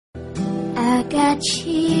got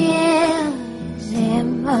chills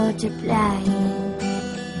and multiplying,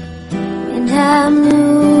 and I'm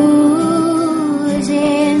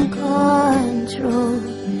losing control,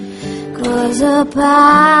 'cause the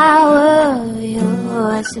power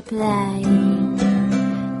you're supplying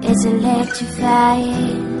is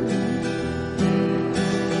electrifying.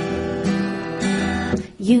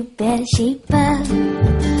 You better shape up,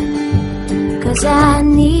 'cause I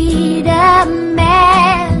need a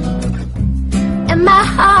man, and my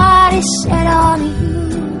heart is set on you.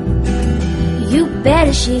 You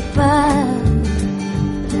better shape up,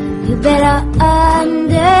 you better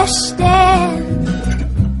understand.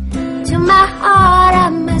 To my heart I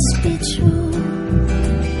must be true,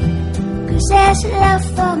 'cause there's love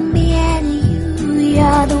for me and you.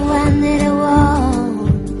 You're the one that I want.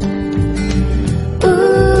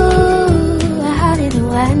 Ooh, honey, the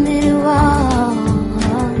one that I want.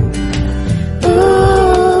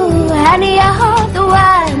 Ooh, honey, you're the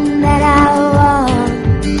one that I want.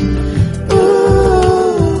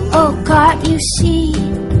 Ooh, oh, can't you see?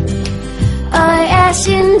 Oh, yes,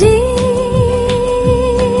 indeed.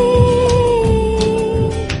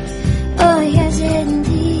 Oh, yes, indeed.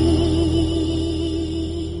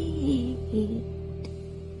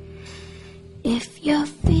 If you're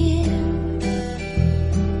filled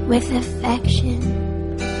with affection,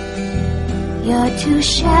 you're too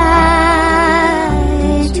shy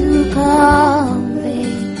to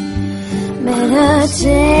convey.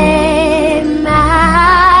 Meditate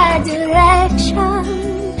my direction.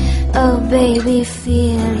 Oh, baby,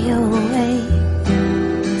 feel your way.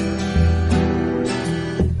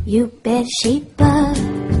 You better shape up,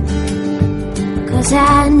 'cause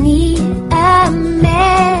I need a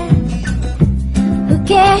man who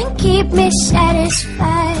can keep me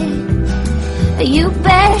satisfied. You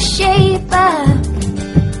better shape up,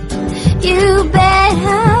 you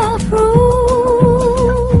better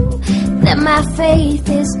prove that my faith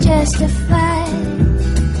is justified.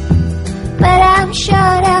 But I'm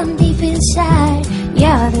sure down deep inside,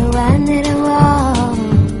 you're the one that I want.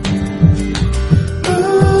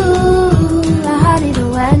 Ooh, honey, the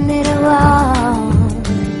one that I want.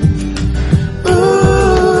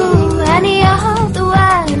 Ooh, honey, you're the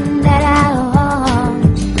one that I want.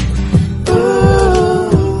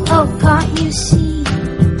 Ooh, oh, can't you see?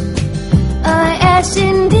 Oh, yes,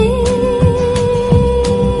 indeed.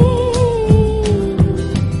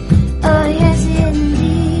 Oh, yes, indeed.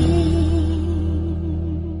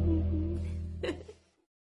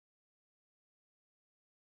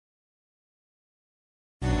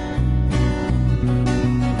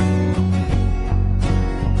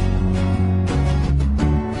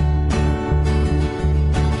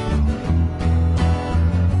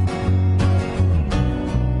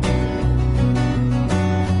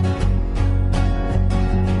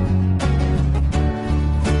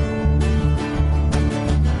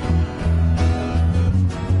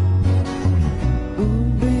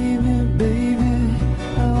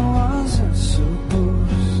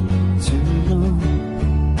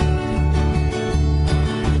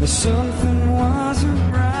 Something wasn't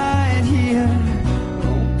right here.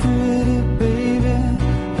 Oh, pretty baby,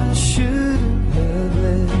 I should have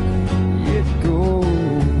let it go.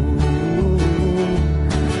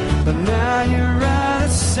 But now you're out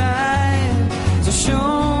of sight, so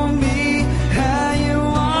show me how you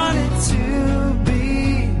want it to be.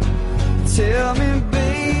 Tell me,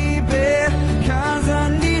 baby, 'cause I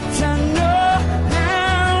need to know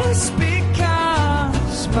now. It's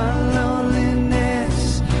because my loneliness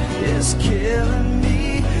is killing me,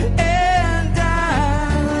 and I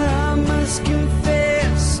must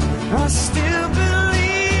confess, I still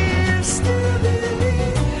believe,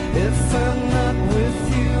 if I'm not with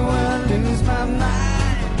you, I lose my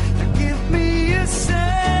mind. Give me a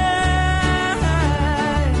sign,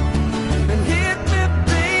 and hit me,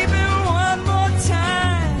 baby, one more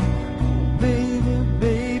time. Baby,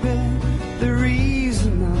 baby, the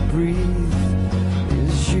reason I breathe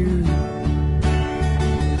is you.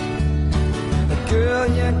 Girl,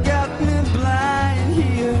 you got me blind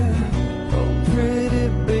here. Oh, pretty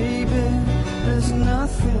baby, there's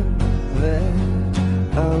nothing that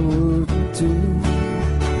I wouldn't do.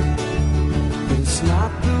 But it's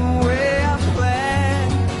not the way I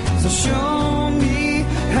planned, so show me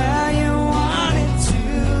how you want it to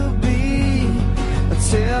be.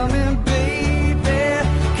 Tell me, baby,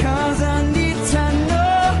 'cause I need to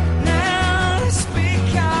know now. It's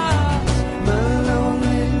because my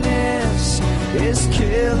loneliness is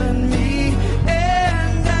killing me,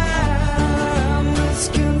 and I must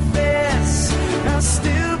confess, I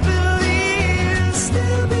still believe,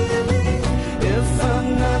 if I'm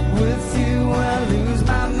not with you, I lose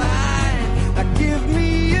my mind.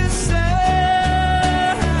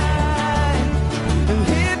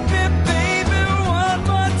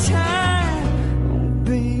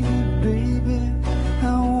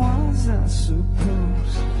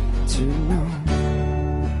 to know.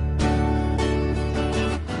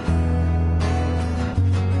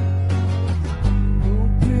 Oh,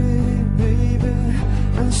 pretty baby,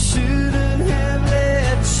 I shouldn't have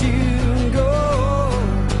let you go.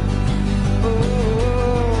 Oh,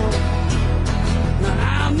 now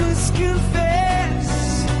I must confess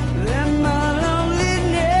that my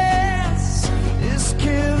loneliness is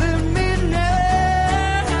killing me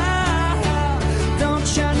now. Don't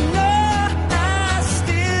you know I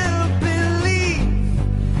still believe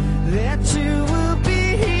that you will be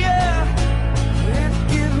here and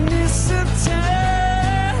give me some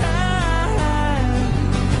time.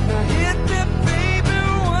 Now hit me, baby,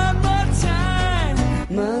 one more time.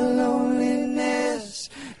 My loneliness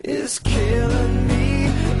is killing me,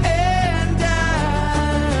 and I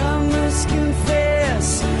must confess